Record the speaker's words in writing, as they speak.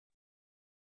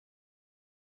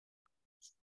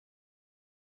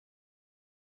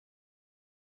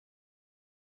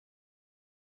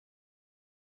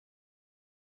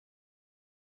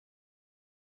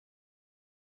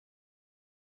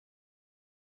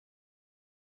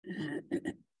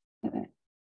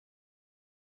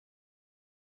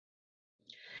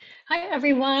Hi,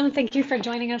 everyone. Thank you for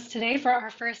joining us today for our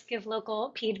first Give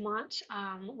Local Piedmont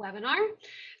webinar.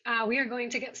 We are going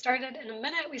to get started in a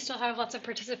minute. We still have lots of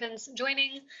participants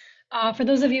joining. For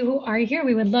those of you who are here,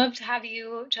 we would love to have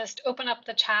you just open up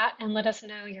the chat and let us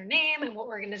know your name and what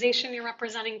organization you're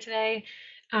representing today.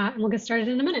 And we'll get started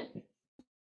in a minute.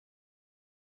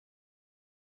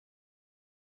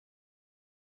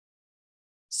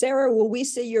 Sarah, will we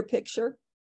see your picture?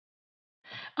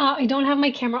 I don't have my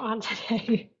camera on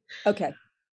today. Okay.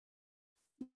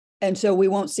 And so we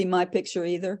won't see my picture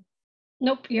either?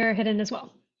 Nope, you're hidden as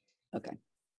well. Okay.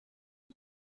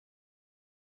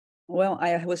 Well,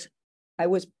 I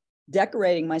was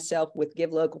decorating myself with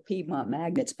Give Local Piedmont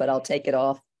magnets, but I'll take it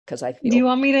off because I feel. Do you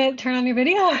want me to turn on your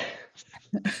video?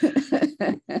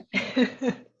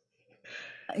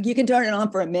 You can turn it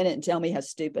on for a minute and tell me how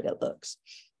stupid it looks.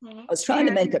 I was trying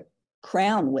to make a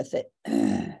crown with it.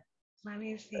 Let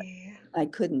me see. I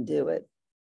couldn't do it.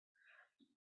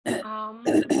 I'm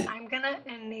gonna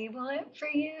enable it for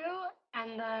you,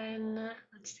 and then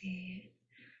let's see.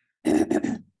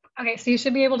 Okay, so you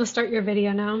should be able to start your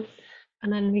video now,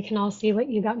 and then we can all see what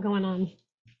you got going on.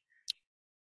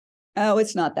 Oh,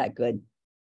 it's not that good.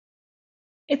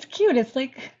 It's cute. It's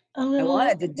like a little. I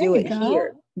wanted to do it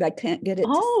here, but I can't get it.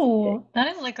 Oh, that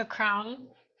is like a crown.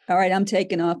 All right, I'm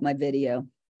taking off my video.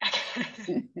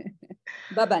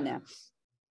 Bye-bye now.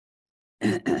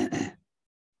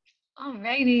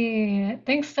 Alrighty.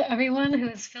 Thanks to everyone who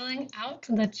is filling out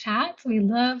the chat. We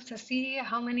love to see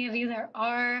how many of you there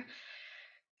are.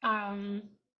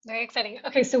 Very exciting.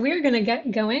 Okay, so we're going to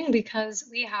get going because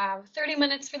we have 30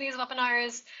 minutes for these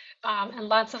webinars and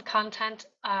lots of content.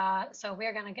 So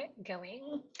we're going to get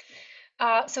going.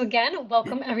 So again,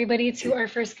 welcome everybody to our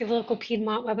first Give Local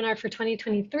Piedmont webinar for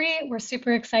 2023. We're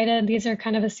super excited. These are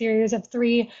kind of a series of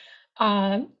 3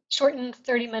 shortened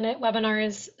 30-minute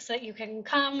webinars so that you can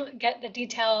come, get the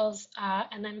details,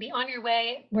 and then be on your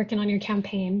way working on your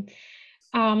campaign.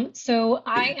 So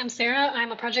I am Sarah.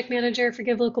 I'm a project manager for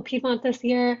Give Local Piedmont this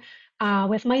year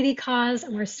with Mighty Cause,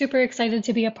 and we're super excited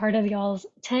to be a part of y'all's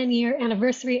 10-year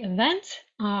anniversary event.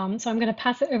 So I'm going to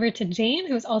pass it over to Jane,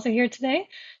 who's also here today,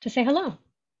 to say hello.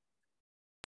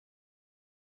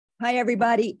 Hi,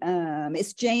 everybody.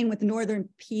 It's Jane with the Northern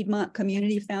Piedmont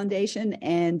Community Foundation,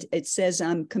 and it says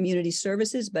I'm community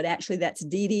services, but actually that's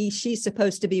Dee Dee. She's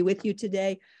supposed to be with you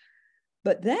today,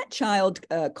 but that child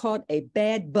caught a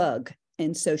bad bug,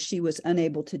 and so she was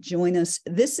unable to join us.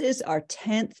 This is our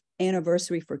 10th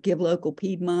anniversary for Give Local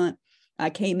Piedmont.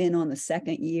 I came in on the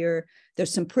 2nd year.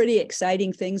 There's some pretty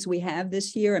exciting things we have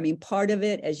this year. I mean, part of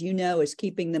it, as you know, is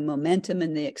keeping the momentum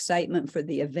and the excitement for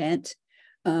the event.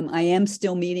 I am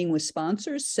still meeting with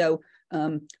sponsors, so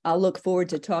I'll look forward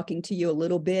to talking to you a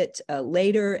little bit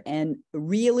later. And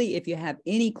really, if you have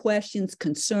any questions,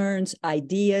 concerns,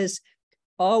 ideas,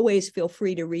 always feel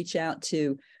free to reach out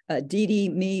to Dee Dee,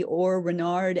 me, or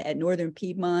Renard at Northern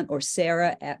Piedmont, or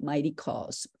Sarah at Mighty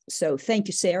Cause. So thank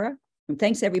you, Sarah, and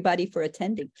thanks everybody for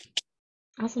attending.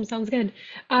 Awesome, sounds good.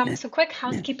 So quick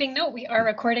housekeeping note, we are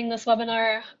recording this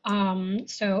webinar,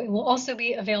 so it will also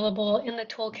be available in the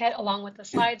toolkit along with the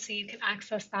slides, so you can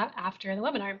access that after the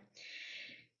webinar.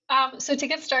 So to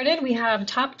get started, we have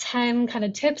top 10 kind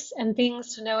of tips and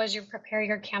things to know as you prepare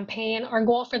your campaign. Our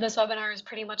goal for this webinar is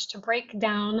pretty much to break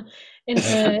down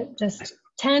into just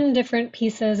 10 different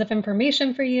pieces of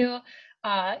information for you,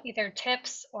 either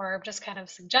tips or just kind of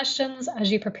suggestions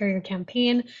as you prepare your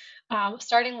campaign.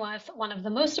 Starting with one of the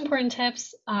most important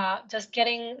tips, just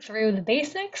getting through the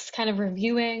basics, kind of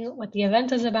reviewing what the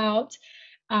event is about,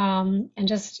 and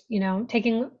just, you know,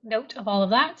 taking note of all of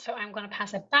that. So I'm going to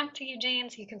pass it back to you, Jane,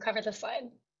 so you can cover the slide.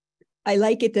 I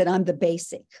like it that I'm the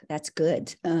basic. That's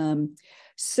good. I'm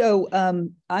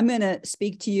going to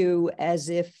speak to you as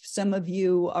if some of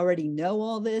you already know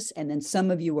all this, and then some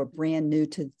of you are brand new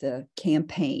to the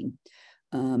campaign.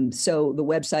 So the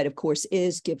website, of course,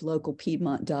 is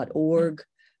givelocalpiedmont.org.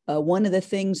 One of the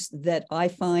things that I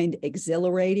find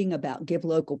exhilarating about Give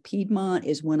Local Piedmont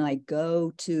is when I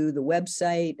go to the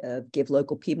website of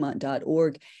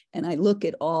givelocalpiedmont.org and I look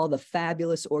at all the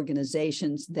fabulous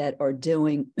organizations that are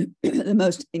doing the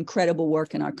most incredible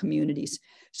work in our communities.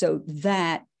 So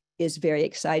that is very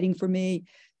exciting for me.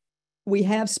 We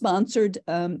have sponsored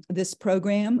this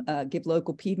program, Give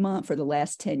Local Piedmont, for the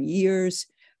last 10 years.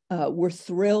 We're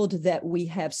thrilled that we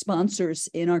have sponsors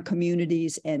in our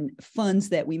communities and funds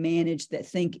that we manage that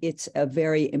think it's a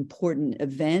very important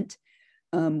event.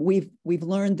 We've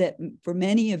learned that for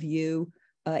many of you,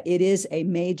 it is a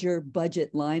major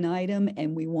budget line item,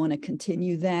 and we want to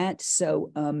continue that.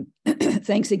 So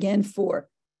thanks again for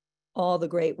all the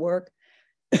great work.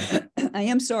 I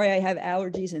am sorry I have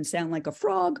allergies and sound like a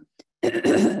frog,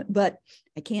 but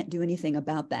I can't do anything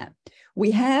about that.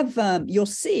 We have, you'll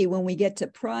see when we get to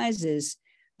prizes,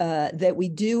 that we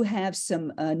do have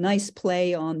some nice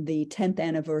play on the 10th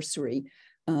anniversary.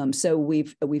 So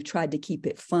we've tried to keep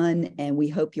it fun, and we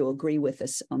hope you'll agree with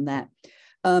us on that.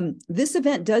 This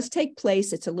event does take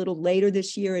place. It's a little later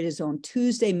this year. It is on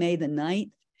Tuesday, May the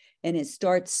 9th, and it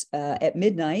starts at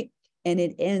midnight and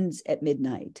it ends at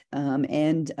midnight.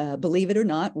 And believe it or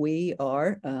not, we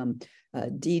are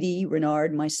Dee Dee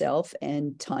Renard, myself,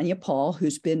 and Tanya Paul,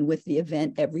 who's been with the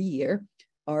event every year,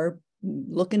 are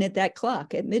looking at that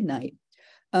clock at midnight.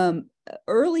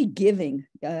 Early giving,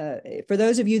 for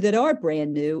those of you that are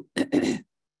brand new,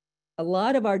 a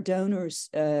lot of our donors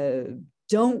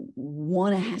don't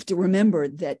want to have to remember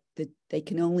that they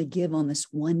can only give on this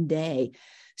one day.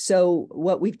 So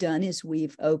what we've done is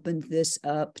we've opened this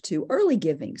up to early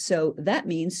giving. So that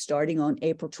means starting on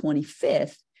April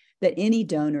 25th, that any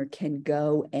donor can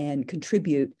go and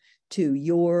contribute to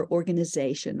your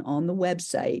organization on the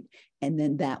website, and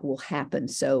then that will happen.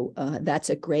 So that's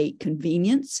a great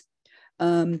convenience.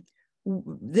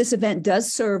 This event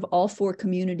does serve all 4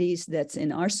 communities that's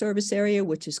in our service area,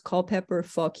 which is Culpeper,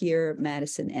 Fauquier,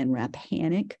 Madison, and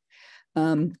Rappahannock.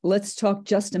 Let's talk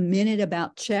just a minute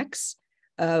about checks.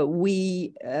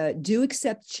 We do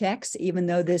accept checks, even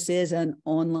though this is an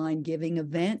online giving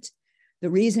event. The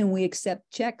reason we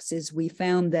accept checks is we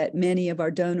found that many of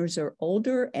our donors are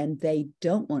older and they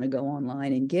don't want to go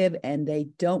online and give, and they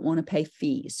don't want to pay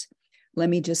fees. Let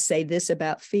me just say this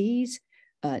about fees.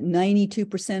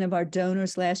 92% of our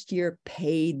donors last year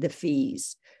paid the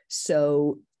fees.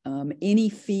 So any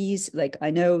fees, like I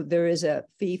know there is a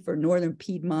fee for Northern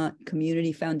Piedmont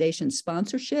Community Foundation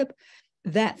sponsorship.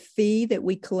 That fee that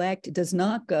we collect does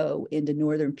not go into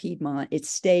Northern Piedmont. It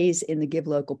stays in the Give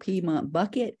Local Piedmont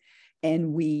bucket,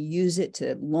 and we use it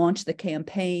to launch the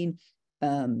campaign.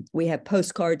 We have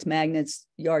postcards, magnets,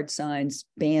 yard signs,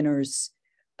 banners,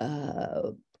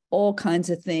 all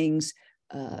kinds of things.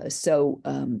 So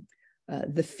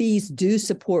the fees do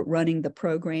support running the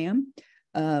program.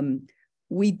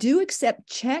 We do accept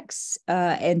checks,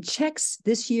 and checks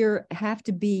this year have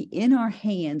to be in our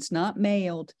hands, not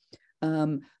mailed,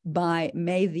 by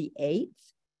May the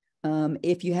 8th.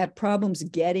 If you have problems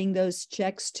getting those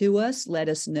checks to us, let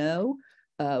us know.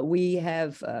 We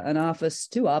have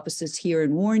two offices here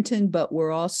in Warrenton, but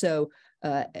we're also,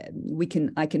 I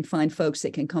can find folks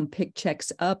that can come pick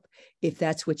checks up if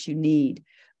that's what you need.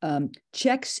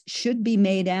 Checks should be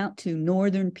made out to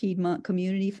Northern Piedmont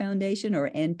Community Foundation,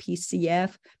 or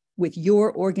NPCF, with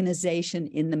your organization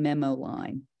in the memo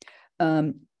line.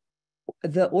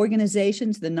 The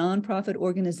organizations, the nonprofit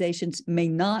organizations, may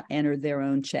not enter their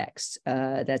own checks.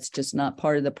 That's just not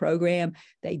part of the program.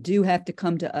 They do have to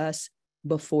come to us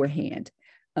beforehand.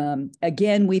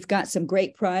 Again, we've got some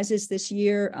great prizes this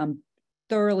year. I'm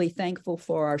thoroughly thankful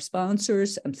for our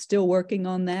sponsors. I'm still working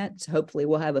on that. So hopefully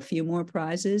we'll have a few more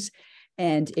prizes.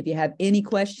 And if you have any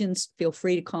questions, feel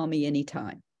free to call me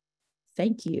anytime.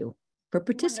 Thank you for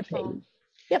participating. Wonderful.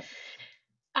 Yep.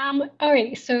 All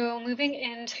right, so moving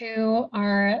into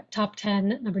our top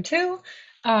 10, number 2,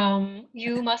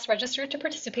 you must register to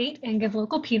participate in Give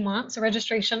Local Piedmont. So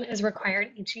registration is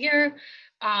required each year.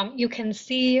 You can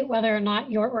see whether or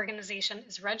not your organization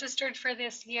is registered for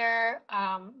this year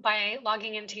by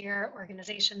logging into your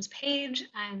organization's page,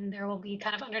 and there will be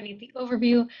kind of underneath the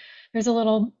overview, there's a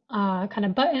little kind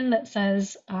of button that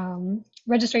says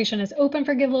registration is open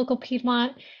for Give Local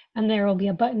Piedmont, and there will be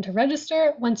a button to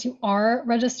register. Once you are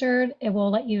registered, it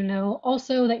will let you know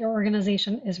also that your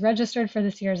organization is registered for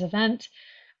this year's event.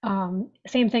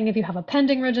 Same thing if you have a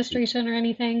pending registration or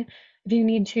anything. If you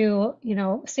need to,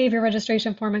 save your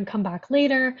registration form and come back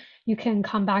later, you can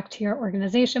come back to your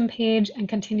organization page and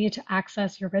continue to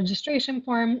access your registration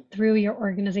form through your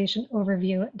organization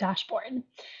overview dashboard.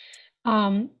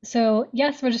 So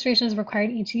yes, registration is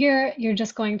required each year. You're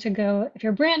just going to go, if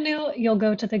you're brand new, you'll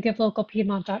go to the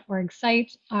givelocalpiedmont.org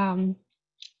site, and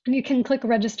you can click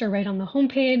register right on the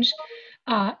homepage.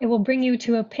 It will bring you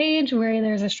to a page where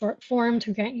there's a short form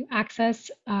to grant you access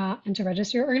and to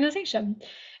register your organization.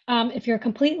 If you're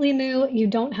completely new, you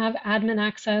don't have admin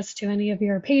access to any of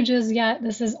your pages yet,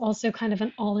 this is also kind of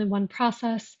an all-in-one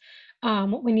process.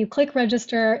 When you click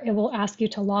register, it will ask you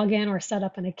to log in or set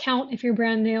up an account if you're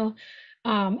brand new.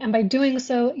 And by doing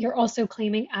so, you're also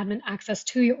claiming admin access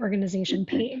to your organization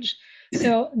page.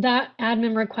 So that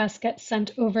admin request gets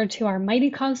sent over to our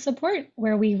Mighty Cause support,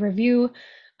 where we review,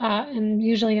 and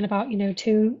usually in about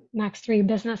 2, max 3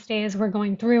 business days, we're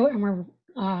going through and we're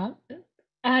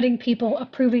adding people,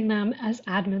 approving them as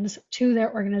admins to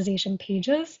their organization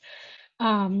pages.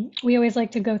 We always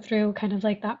like to go through kind of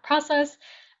like that process,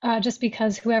 just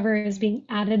because whoever is being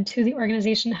added to the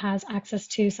organization has access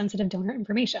to sensitive donor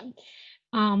information.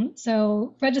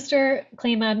 So register,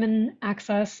 claim admin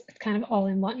access, it's kind of all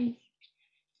in one.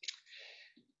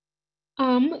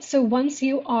 So once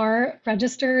you are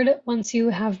registered, once you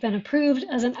have been approved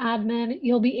as an admin,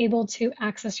 you'll be able to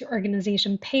access your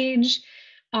organization page.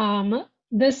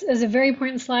 This is a very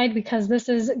important slide because this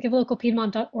is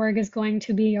givelocalpiedmont.org is going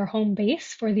to be your home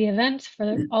base for the event,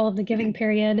 for all of the giving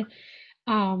period,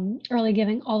 early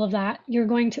giving, all of that. You're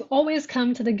going to always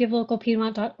come to the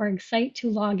givelocalpiedmont.org site to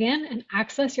log in and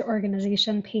access your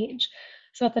organization page.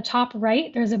 So at the top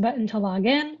right, there's a button to log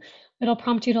in. It'll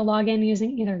prompt you to log in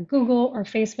using either Google or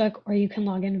Facebook, or you can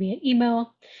log in via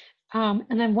email.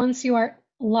 And then once you are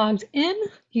logged in,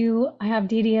 I have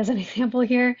Dee Dee as an example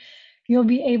here, you'll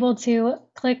be able to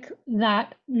click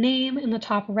that name in the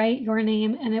top right, your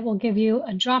name, and it will give you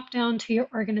a drop down to your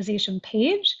organization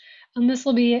page. And this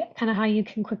will be kind of how you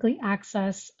can quickly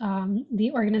access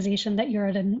the organization that you're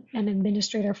an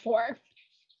administrator for.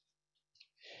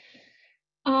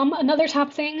 Another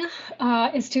top thing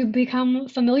is to become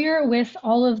familiar with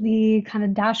all of the kind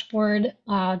of dashboard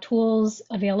tools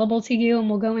available to you, and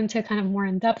we'll go into kind of more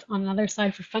in depth on another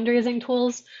slide for fundraising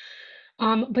tools.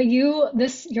 But your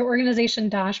organization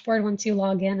dashboard, once you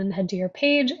log in and head to your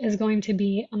page, is going to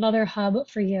be another hub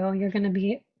for you. You're going to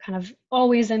be kind of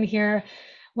always in here,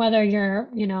 whether you're,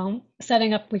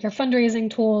 setting up with your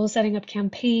fundraising tools, setting up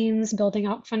campaigns, building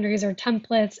out fundraiser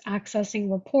templates,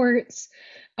 accessing reports.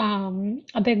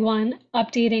 A big one,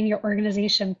 updating your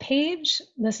organization page.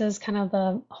 This is kind of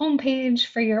the home page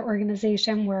for your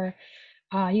organization where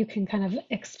you can kind of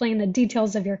explain the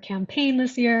details of your campaign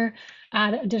this year,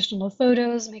 add additional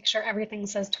photos, make sure everything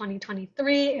says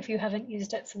 2023 if you haven't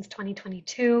used it since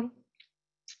 2022.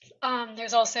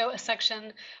 There's also a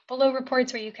section below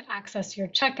reports where you can access your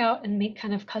checkout and make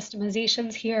kind of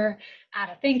customizations here, add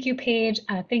a thank you page,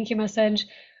 add a thank you message,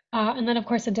 and then of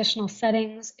course additional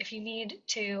settings if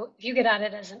you get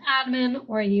added as an admin,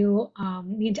 or you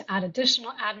need to add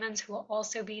additional admins who will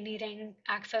also be needing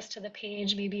access to the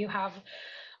page. Maybe you have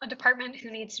a department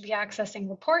who needs to be accessing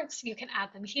reports, you can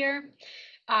add them here.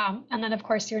 And then of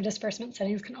course your disbursement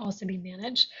settings can also be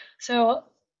managed. So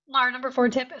our number 4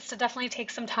 tip is to definitely take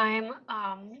some time,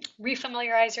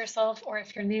 refamiliarize yourself, or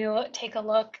if you're new, take a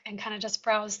look and kind of just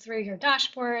browse through your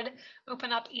dashboard,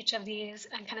 open up each of these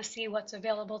and kind of see what's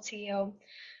available to you,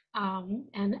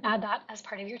 and add that as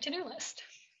part of your to-do list.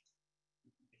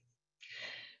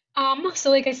 So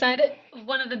like I said,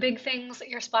 one of the big things that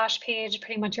your splash page,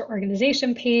 pretty much your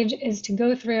organization page, is to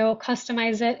go through,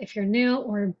 customize it if you're new,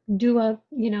 or do a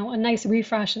nice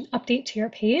refresh and update to your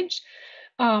page.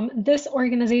 This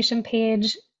organization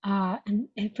page, and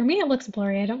for me it looks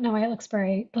blurry. I don't know why it looks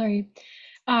blurry.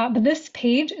 But this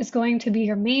page is going to be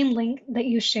your main link that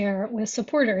you share with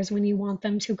supporters when you want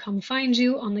them to come find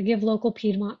you on the Give Local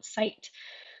Piedmont site.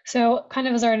 So kind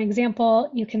of as an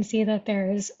example, you can see that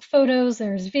there's photos,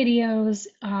 there's videos.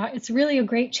 It's really a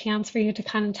great chance for you to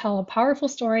kind of tell a powerful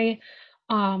story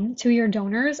to your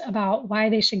donors about why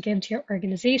they should give to your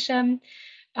organization.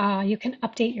 You can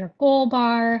update your goal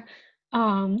bar.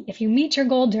 If you meet your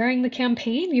goal during the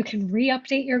campaign, you can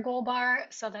re-update your goal bar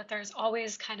so that there's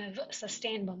always kind of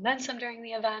sustained momentum during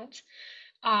the event.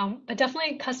 But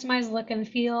definitely customized look and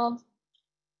feel.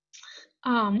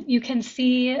 You can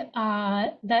see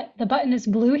that the button is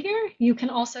blue here. You can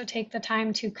also take the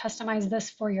time to customize this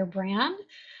for your brand.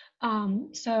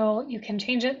 So you can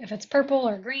change it if it's purple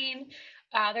or green.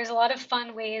 There's a lot of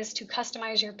fun ways to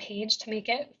customize your page to make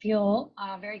it feel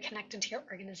very connected to your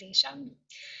organization.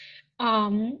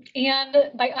 And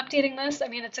by updating this, I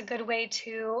mean, it's a good way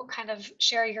to kind of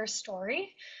share your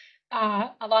story.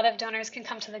 A lot of donors can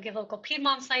come to the Give Local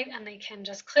Piedmont site and they can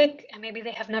just click, and maybe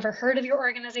they have never heard of your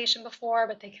organization before,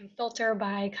 but they can filter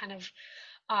by kind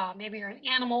of, maybe you're an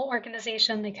animal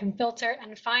organization, they can filter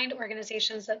and find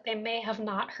organizations that they may have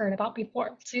not heard about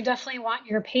before. So you definitely want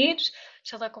your page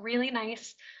to look really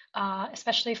nice,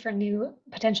 especially for new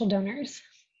potential donors.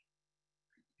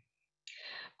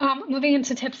 Moving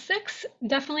into tip 6,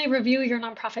 definitely review your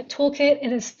nonprofit toolkit.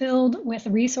 It is filled with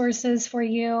resources for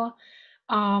you.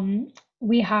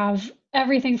 We have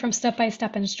everything from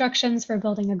step-by-step instructions for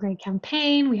building a great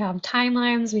campaign. We have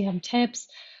timelines, we have tips,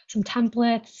 some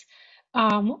templates.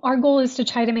 Our goal is to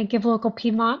try to make Give Local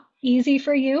Piedmont easy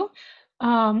for you,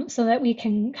 so that we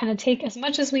can kind of take as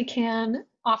much as we can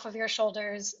off of your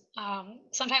shoulders.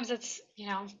 Sometimes it's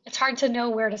hard to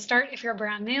know where to start if you're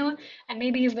brand new, and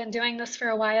maybe you've been doing this for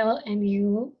a while and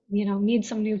you need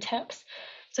some new tips.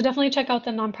 So definitely check out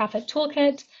the nonprofit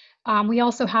toolkit. We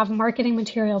also have marketing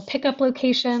material pickup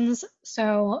locations.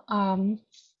 So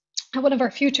at one of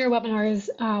our future webinars,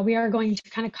 we are going to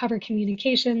kind of cover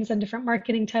communications and different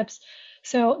marketing tips.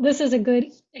 So this is a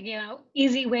good,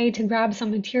 easy way to grab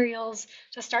some materials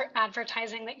to start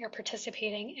advertising that you're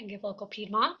participating in Give Local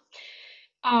Piedmont.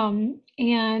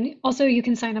 And also you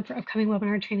can sign up for upcoming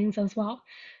webinar trainings as well.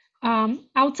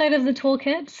 Outside of the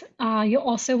toolkit, you'll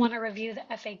also want to review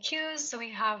the FAQs. So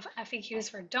we have FAQs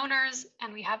for donors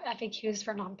and we have FAQs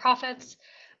for nonprofits.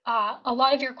 A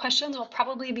lot of your questions will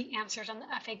probably be answered in the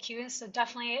FAQs, so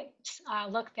definitely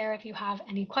look there if you have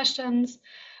any questions.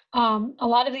 A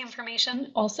lot of the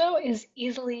information also is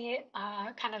easily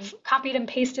kind of copied and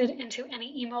pasted into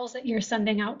any emails that you're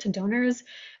sending out to donors.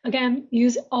 Again,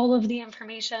 use all of the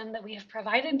information that we have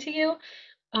provided to you.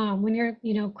 When you're,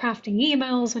 crafting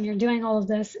emails, when you're doing all of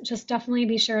this, just definitely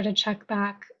be sure to check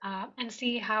back and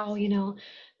see how,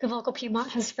 Give Local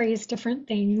Piedmont has phrased different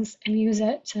things and use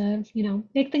it to,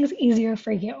 make things easier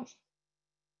for you.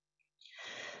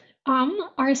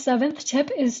 Our seventh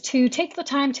tip is to take the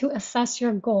time to assess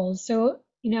your goals. So,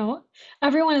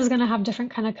 everyone is going to have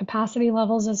different kind of capacity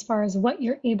levels as far as what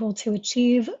you're able to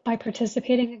achieve by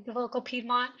participating in Give Local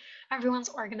Piedmont. Everyone's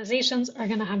organizations are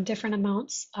going to have different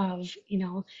amounts of,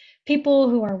 people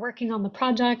who are working on the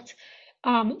project.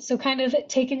 So kind of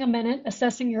taking a minute,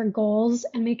 assessing your goals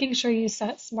and making sure you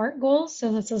set SMART goals.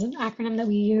 So this is an acronym that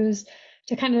we use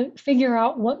to kind of figure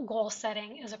out what goal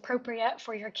setting is appropriate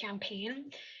for your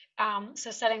campaign. So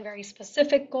setting very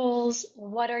specific goals.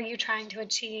 What are you trying to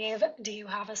achieve? Do you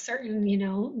have a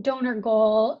certain, donor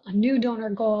goal, a new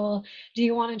donor goal? Do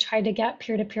you want to try to get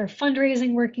peer-to-peer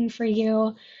fundraising working for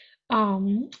you?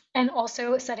 And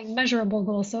also setting measurable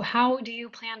goals. So how do you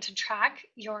plan to track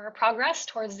your progress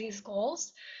towards these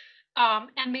goals?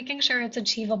 And making sure it's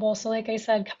achievable. So like I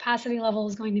said, capacity level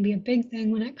is going to be a big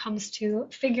thing when it comes to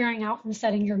figuring out and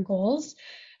setting your goals.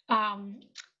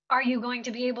 Are you going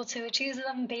to be able to achieve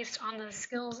them based on the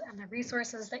skills and the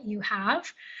resources that you have?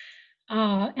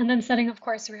 And then setting, of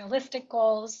course, realistic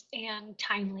goals and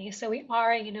timely. So we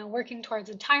are, working towards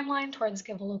a timeline towards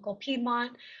Give a Local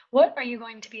Piedmont. What are you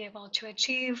going to be able to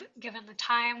achieve given the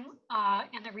time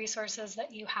and the resources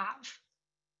that you have?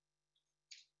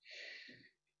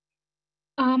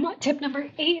 Tip number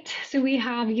 8, so we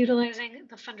have utilizing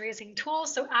the fundraising tool.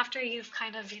 So after you've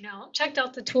kind of, checked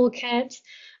out the toolkit,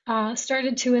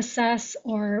 started to assess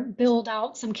or build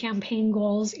out some campaign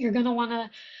goals, you're going to want to,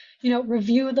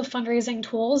 review the fundraising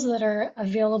tools that are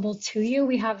available to you.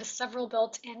 We have several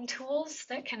built-in tools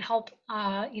that can help,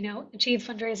 achieve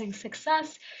fundraising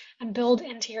success and build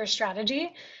into your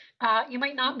strategy. You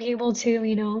might not be able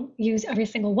to, use every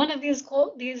single one of these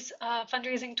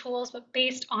fundraising tools, but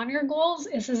based on your goals,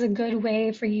 this is a good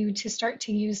way for you to start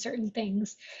to use certain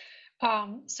things.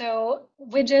 So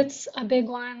widgets, a big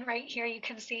one right here. You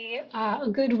can see a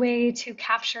good way to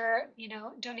capture,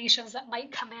 donations that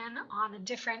might come in on a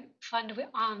different fund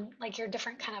on like your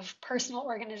different kind of personal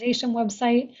organization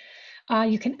website.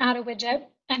 You can add a widget.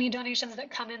 Any donations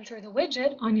that come in through the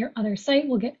widget on your other site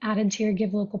will get added to your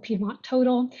Give Local Piedmont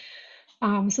total.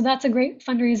 So that's a great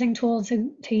fundraising tool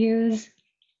to use.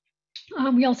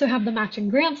 We also have the matching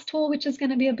grants tool, which is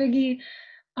going to be a biggie.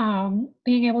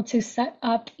 Being able to set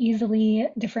up easily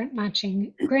different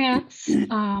matching grants.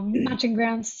 Matching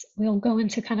grants, we'll go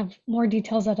into kind of more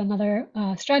details at another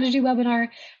strategy webinar,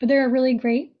 but they're a really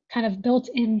great kind of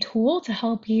built-in tool to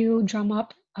help you drum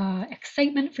up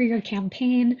excitement for your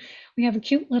campaign. We have a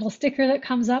cute little sticker that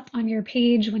comes up on your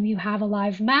page when you have a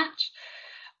live match.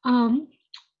 And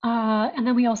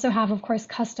then we also have, of course,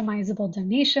 customizable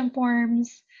donation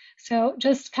forms. So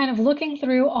just kind of looking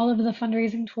through all of the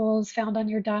fundraising tools found on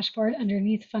your dashboard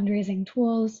underneath fundraising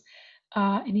tools,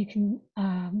 and you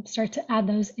can start to add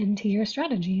those into your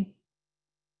strategy.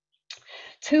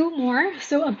 2 more.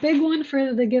 So a big one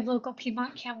for the Give Local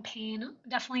Piedmont campaign,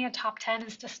 definitely a top 10,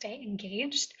 is to stay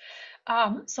engaged.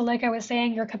 So like I was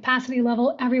saying, your capacity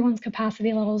level, everyone's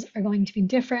capacity levels are going to be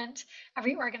different.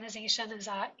 Every organization is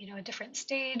at, a different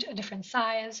stage, a different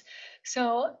size.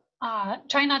 So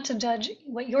try not to judge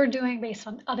what you're doing based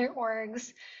on other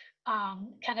orgs.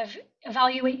 Kind of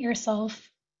evaluate yourself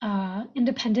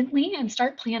independently and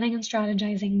start planning and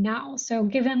strategizing now. So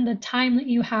given the time that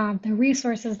you have, the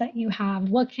resources that you have,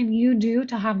 what can you do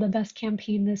to have the best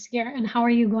campaign this year? And how are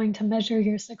you going to measure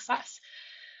your success?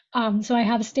 So I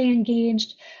have stay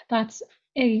engaged. That's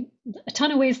a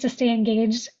ton of ways to stay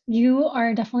engaged. You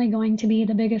are definitely going to be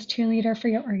the biggest cheerleader for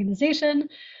your organization.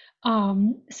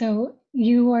 So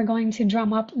you are going to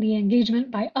drum up the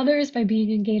engagement by others by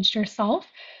being engaged yourself.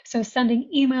 So sending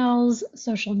emails,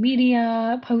 social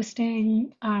media,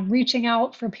 posting, reaching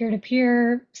out for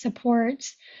peer-to-peer support,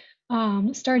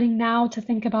 starting now to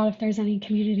think about if there's any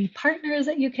community partners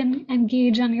that you can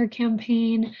engage on your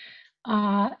campaign.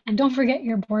 And don't forget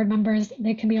your board members.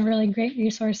 They can be a really great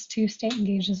resource to stay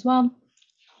engaged as well.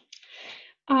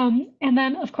 And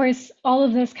then, of course, all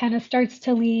of this kind of starts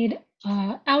to lead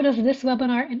out of this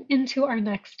webinar and into our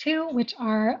next two, which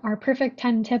are our perfect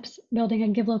 10 tips building a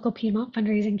Give Local Piedmont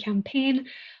fundraising campaign.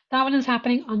 That one is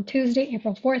happening on Tuesday,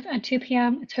 April 4th at 2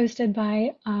 p.m. It's hosted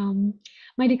by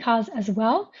Mighty Cause as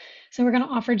well. So we're going to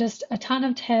offer just a ton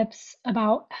of tips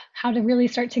about how to really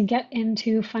start to get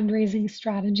into fundraising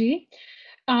strategy.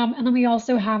 And then we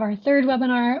also have our third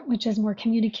webinar, which is more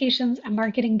communications and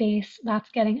marketing based. That's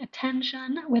getting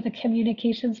attention with a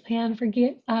communications plan for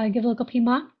Give Local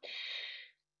Piedmont.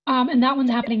 And that one's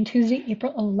happening Tuesday,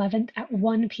 April 11th at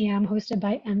 1 p.m., hosted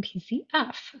by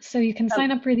NPCF. So you can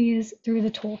sign up for these through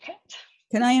the toolkit.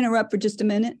 Can I interrupt for just a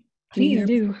minute? Please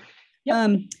do.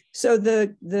 Yep. So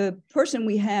the person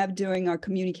we have doing our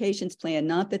communications plan,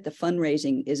 not that the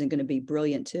fundraising isn't going to be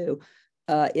brilliant too,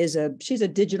 she's a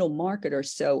digital marketer.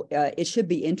 So it should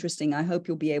be interesting. I hope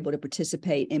you'll be able to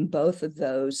participate in both of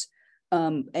those.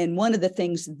 And one of the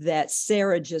things that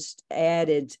Sarah just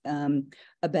added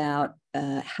about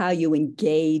how you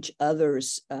engage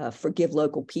others for Give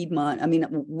Local Piedmont. I mean,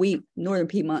 Northern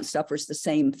Piedmont suffers the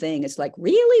same thing. It's like,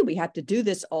 really, we have to do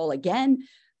this all again.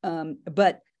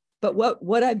 But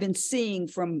what I've been seeing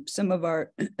from some of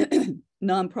our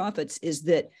nonprofits is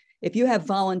that if you have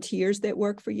volunteers that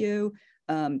work for you,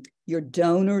 your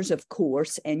donors, of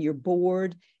course, and your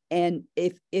board, and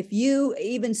if you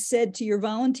even said to your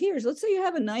volunteers, let's say you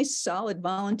have a nice solid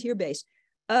volunteer base,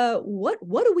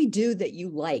 what do we do that you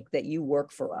like, that you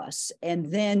work for us?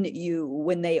 And then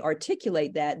when they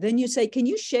articulate that, then you say, can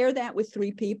you share that with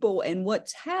 3 people? And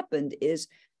what's happened is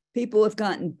people have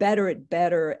gotten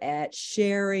better at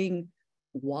sharing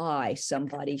why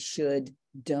somebody should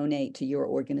donate to your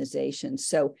organization.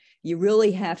 So you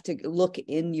really have to look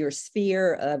in your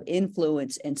sphere of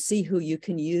influence and see who you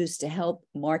can use to help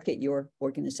market your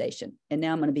organization. And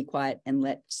now I'm going to be quiet and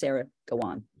let Sarah go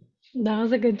on. That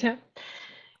was a good tip.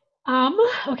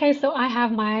 Okay, so I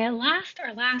have my last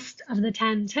of the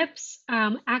 10 tips,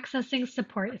 accessing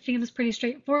support. It seems pretty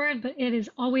straightforward, but it is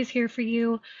always here for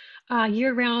you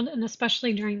year round, and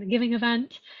especially during the giving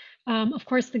event. Of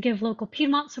course, the Give Local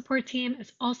Piedmont support team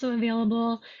is also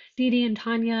available. Dee Dee and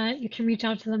Tanya, you can reach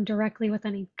out to them directly with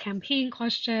any campaign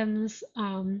questions.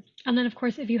 And then, of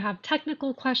course, if you have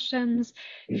technical questions,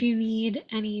 if you need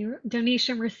any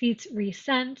donation receipts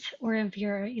resent, or if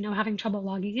you're, having trouble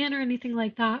logging in or anything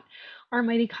like that, our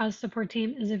Mighty Cause support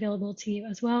team is available to you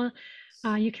as well.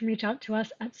 You can reach out to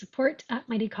us at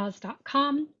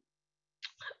support@mightycause.com.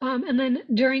 And then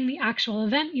during the actual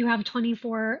event, you have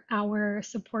 24-hour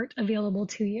support available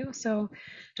to you. So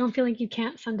don't feel like you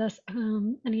can't send us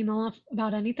an email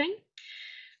about anything.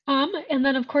 And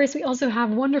then, of course, we also have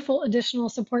wonderful additional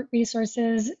support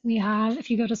resources. We have,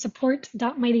 if you go to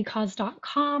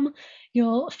support.mightycause.com,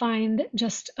 you'll find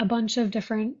just a bunch of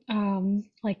different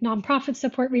like nonprofit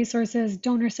support resources,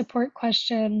 donor support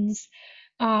questions.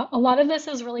 A lot of this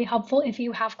is really helpful if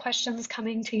you have questions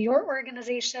coming to your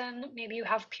organization. Maybe you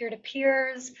have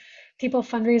peer-to-peers, people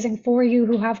fundraising for you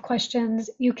who have questions.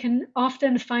 You can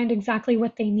often find exactly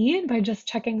what they need by just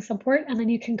checking support, and then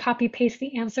you can copy paste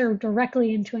the answer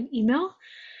directly into an email.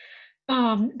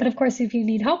 But of course, if you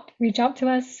need help, reach out to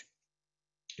us.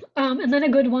 And then a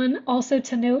good one also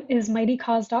to note is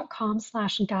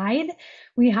mightycause.com/guide.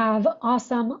 We have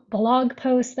awesome blog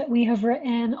posts that we have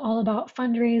written all about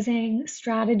fundraising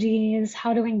strategies,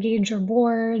 how to engage your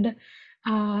board,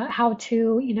 how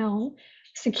to,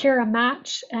 secure a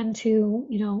match and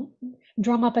to,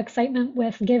 drum up excitement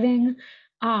with giving.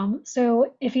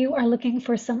 So if you are looking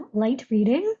for some light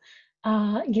reading,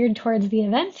 geared towards the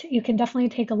event, you can definitely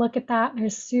take a look at that.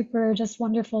 There's super just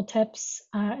wonderful tips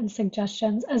and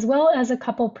suggestions, as well as a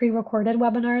couple pre-recorded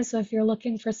webinars. So if you're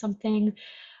looking for something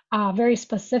very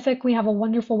specific, we have a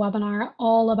wonderful webinar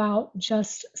all about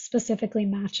just specifically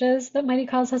matches that Mighty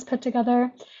Cause has put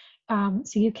together.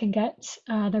 So you can get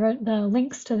the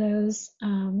links to those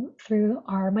through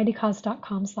our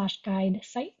mightycause.com/guide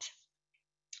site.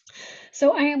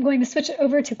 So I am going to switch it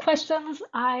over to questions.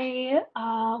 We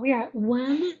are at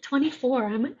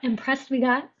 1:24. I'm impressed we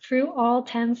got through all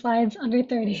 10 slides under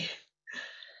 30.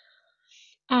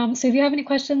 So if you have any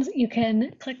questions, you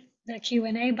can click the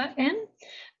Q&A button,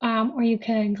 or you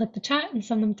can click the chat and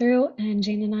send them through, and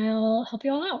Jane and I will help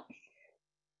you all out.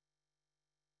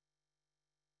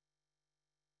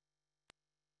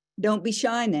 Don't be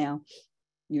shy now.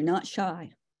 You're not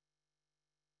shy.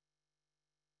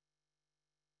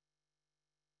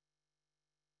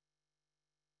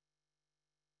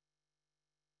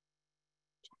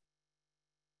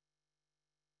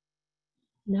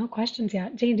 No questions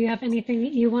yet. Jane, do you have anything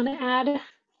that you want to add?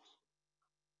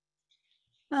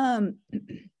 Um,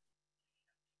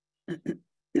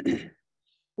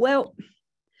 well,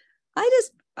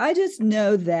 I just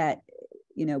know that,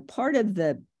 part of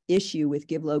the issue with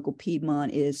Give Local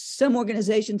Piedmont is some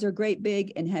organizations are great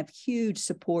big and have huge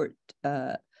support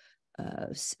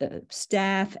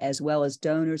staff as well as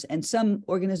donors, and some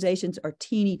organizations are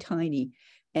teeny tiny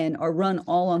and are run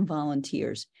all on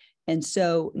volunteers. And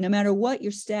so no matter what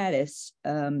your status,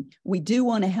 we do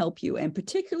want to help you. And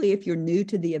particularly if you're new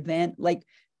to the event, like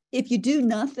if you do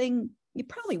nothing, you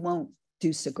probably won't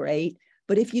do so great.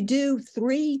 But if you do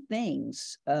three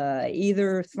things,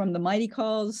 either from the Mighty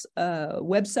Calls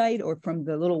website or from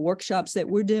the little workshops that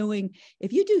we're doing,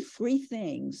 if you do three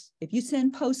things, if you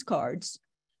send postcards,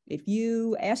 if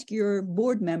you ask your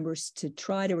board members to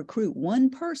try to recruit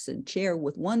one person, share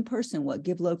with one person what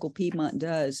Give Local Piedmont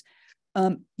does,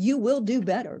 you will do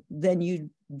better than you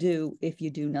do if you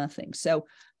do nothing. So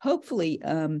hopefully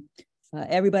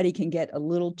everybody can get a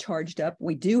little charged up.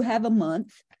 We do have a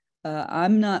month.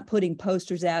 I'm not putting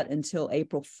posters out until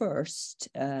April 1st,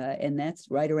 and that's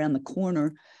right around the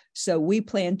corner. So we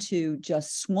plan to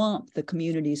just swamp the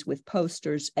communities with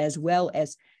posters, as well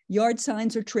as yard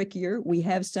signs are trickier. We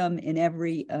have some in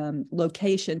every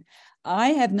location. I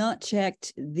have not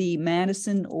checked the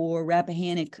Madison or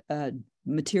Rappahannock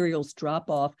materials drop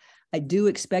off. I do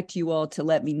expect you all to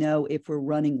let me know if we're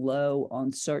running low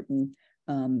on certain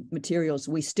materials.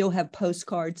 We still have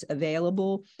postcards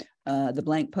available, the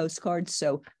blank postcards.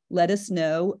 So let us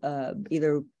know,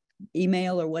 either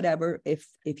email or whatever, if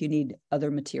you need other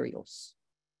materials.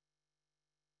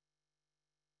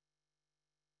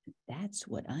 That's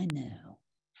what I know.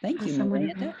 Thank you, Awesome,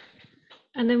 wonderful. Miranda.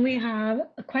 And then we have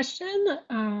a question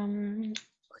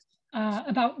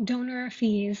about donor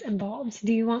fees involved.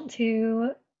 Do you want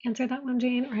to answer that one,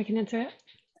 Jane, or I can answer it?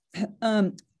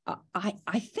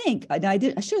 I think I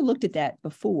should have looked at that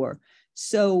before.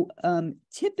 So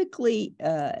typically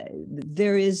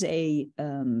there is a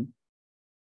 2,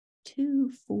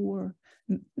 4.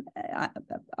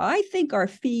 I think our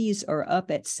fees are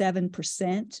up at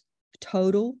 7%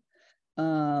 total.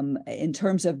 In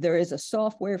terms of, there is a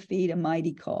software fee to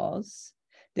Mighty Cause.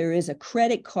 There is a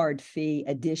credit card fee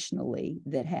additionally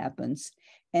that happens.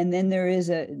 And then there is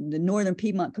the Northern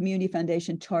Piedmont Community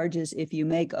Foundation charges, if you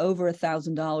make over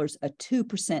 $1,000, a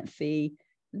 2% fee.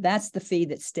 That's the fee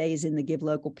that stays in the Give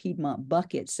Local Piedmont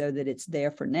bucket so that it's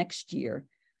there for next year.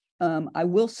 I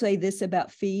will say this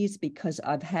about fees, because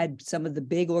I've had some of the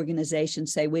big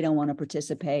organizations say, we don't want to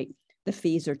participate. The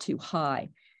fees are too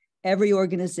high. Every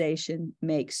organization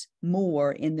makes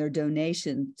more in their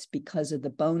donations because of the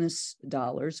bonus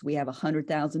dollars. We have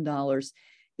 $100,000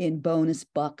 in bonus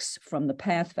bucks from the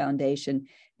Path Foundation,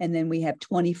 and then we have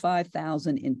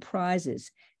 $25,000 in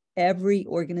prizes. Every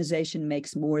organization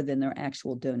makes more than their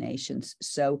actual donations.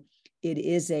 So it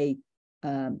is the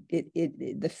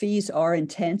fees are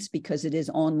intense because it is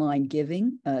online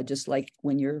giving, just like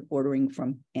when you're ordering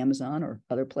from Amazon or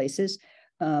other places.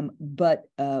 But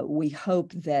we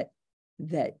hope that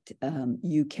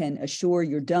you can assure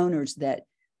your donors that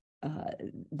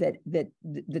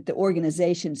the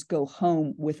organizations go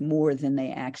home with more than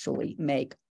they actually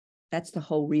make. That's the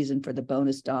whole reason for the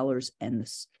bonus dollars and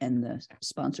the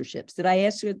sponsorships. Did I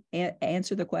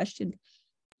answer the question?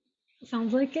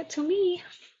 Sounds like it to me.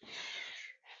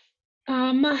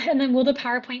 And then will the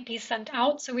PowerPoint be sent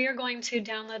out? So we are going to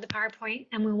download the PowerPoint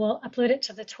and we will upload it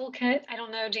to the toolkit. I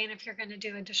don't know, Jane, if you're going to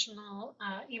do additional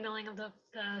emailing of the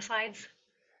slides.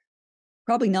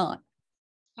 Probably not.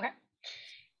 Okay.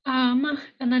 And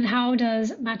then how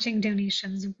does matching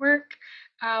donations work?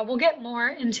 We'll get more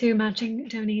into matching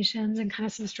donations and kind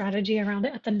of some strategy around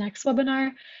it at the next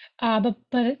webinar.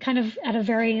 But kind of at a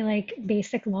very like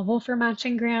basic level for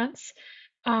matching grants.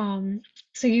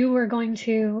 So you are going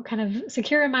to kind of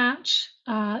secure a match.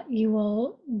 You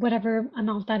will, whatever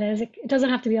amount that is, it doesn't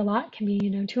have to be a lot, it can be,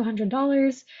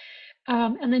 $200.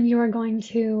 And then you are going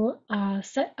to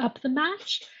set up the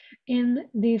match in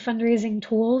the fundraising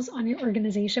tools on your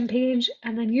organization page.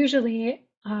 And then usually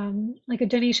like a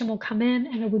donation will come in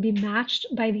and it will be matched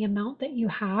by the amount that you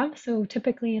have. So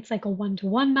typically it's like a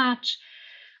one-to-one match.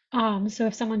 So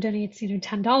if someone donates,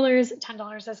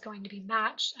 $10 is going to be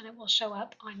matched and it will show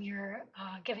up on your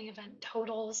giving event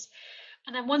totals.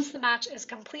 And then once the match is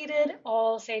completed,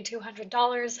 all say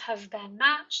 $200 have been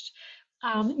matched.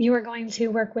 You are going to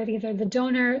work with either the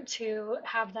donor to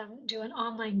have them do an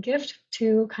online gift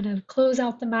to kind of close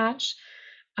out the match,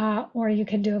 or you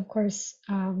can do, of course,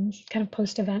 kind of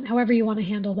post-event, however you want to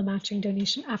handle the matching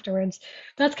donation afterwards.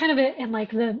 That's kind of it in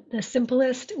like the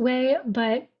simplest way,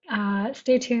 but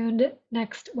stay tuned.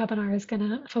 Next webinar is going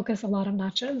to focus a lot on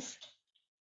matches.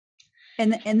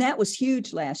 And that was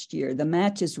huge last year. The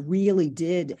matches really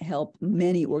did help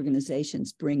many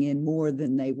organizations bring in more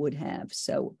than they would have.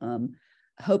 So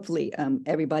hopefully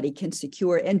everybody can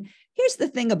secure. And here's the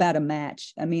thing about a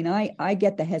match. I mean, I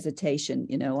get the hesitation,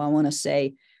 you know, I want to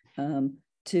say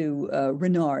to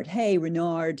Renard, hey,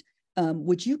 Renard,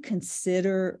 would you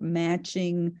consider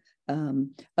matching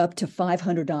up to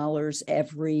 $500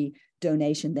 every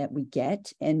donation that we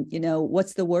get? And you know,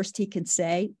 what's the worst he can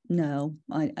say? No,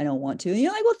 I don't want to. And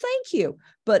you're like, well, thank you,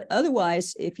 but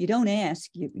otherwise, if you don't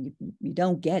ask, you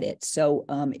don't get it. So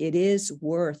it is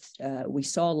worth, we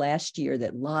saw last year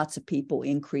that lots of people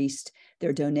increased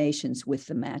their donations with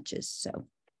the matches. So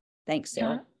thanks,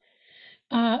 Yeah.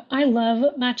 Sarah. I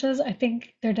love matches. I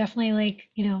think they're definitely like,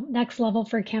 next level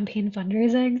for campaign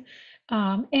fundraising.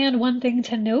 And one thing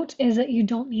to note is that you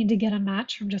don't need to get a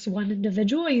match from just one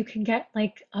individual. You can get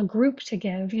like a group to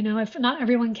give. If not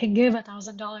everyone can give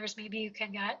 $1,000, maybe you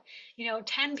can get,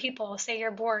 10 people, say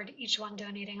your board, each one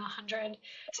donating 100.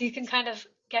 So you can kind of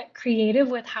get creative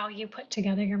with how you put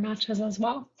together your matches as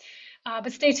well.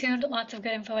 But stay tuned, lots of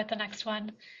good info at the next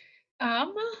one.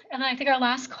 Um, and I think our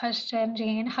last question,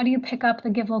 Jane, how do you pick up the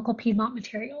Give Local Piedmont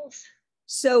materials?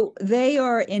 So they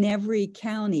are in every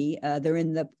county. They're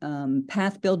in the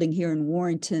Path Building here in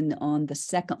Warrenton on the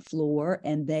second floor,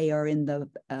 and they are in the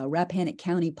Rappahannock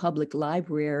County Public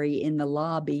Library in the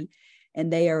lobby,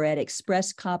 and they are at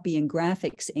Express Copy and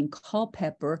Graphics in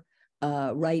Culpeper,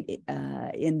 right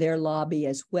in their lobby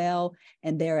as well,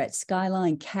 and they're at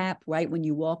Skyline Cap right when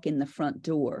you walk in the front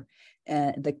door.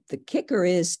 The kicker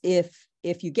is if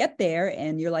you get there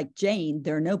and you're like Jane,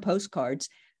 there are no postcards.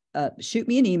 Shoot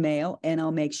me an email and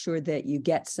I'll make sure that you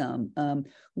get some.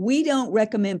 We don't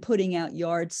recommend putting out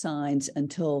yard signs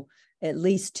until at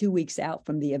least 2 weeks out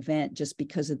from the event, just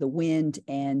because of the wind,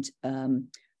 and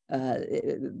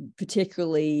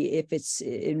particularly if it's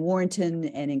in Warrenton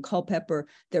and in Culpeper,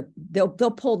 they'll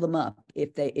pull them up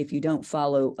if you don't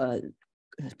follow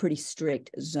pretty strict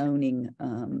zoning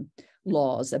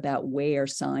laws about where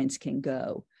signs can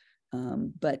go.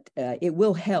 But it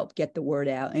will help get the word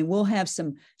out, and we'll have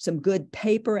some good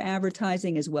paper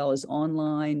advertising as well as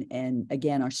online, and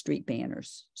again, our street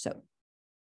banners. So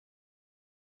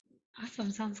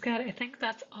Awesome, sounds good. I think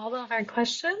that's all of our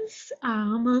questions.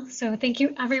 So thank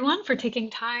you everyone for taking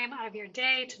time out of your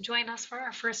day to join us for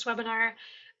our first webinar.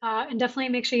 And definitely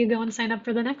make sure you go and sign up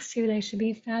for the next two. They should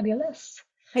be fabulous.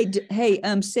 hey,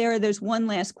 Sarah, there's one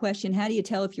last question. How do you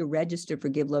tell if you're registered for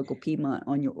Give Local Piedmont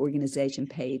on your organization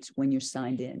page when you're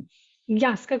signed in?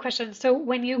 Yes, good question. So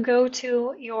when you go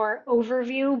to your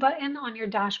overview button on your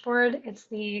dashboard, it's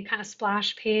the kind of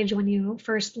splash page when you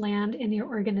first land in your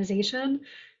organization.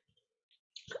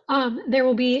 There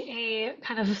will be a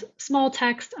kind of small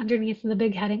text underneath the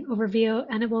big heading overview,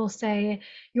 and it will say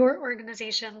your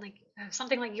organization, like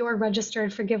something like you're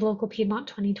registered for Give Local Piedmont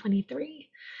 2023.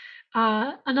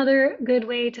 Another good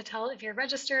way to tell if you're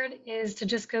registered is to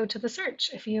just go to the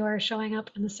search. If you are showing up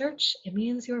in the search, it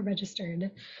means you're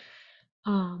registered.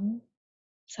 Um,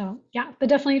 so yeah, but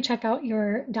definitely check out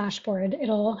your dashboard.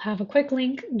 It'll have a quick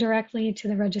link directly to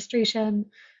the registration.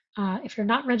 If you're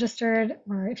not registered,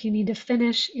 or if you need to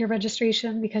finish your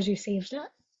registration because you saved it.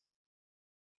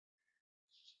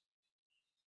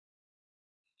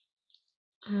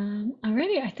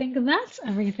 Alrighty, I think that's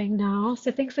everything now.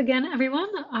 So thanks again, everyone.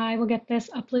 I will get this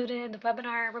uploaded, the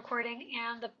webinar recording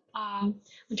and the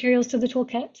materials to the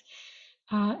toolkit.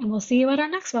 And we'll see you at our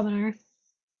next webinar.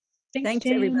 Thanks, Thanks,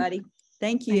 Jane. everybody.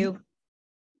 Thank Bye. you.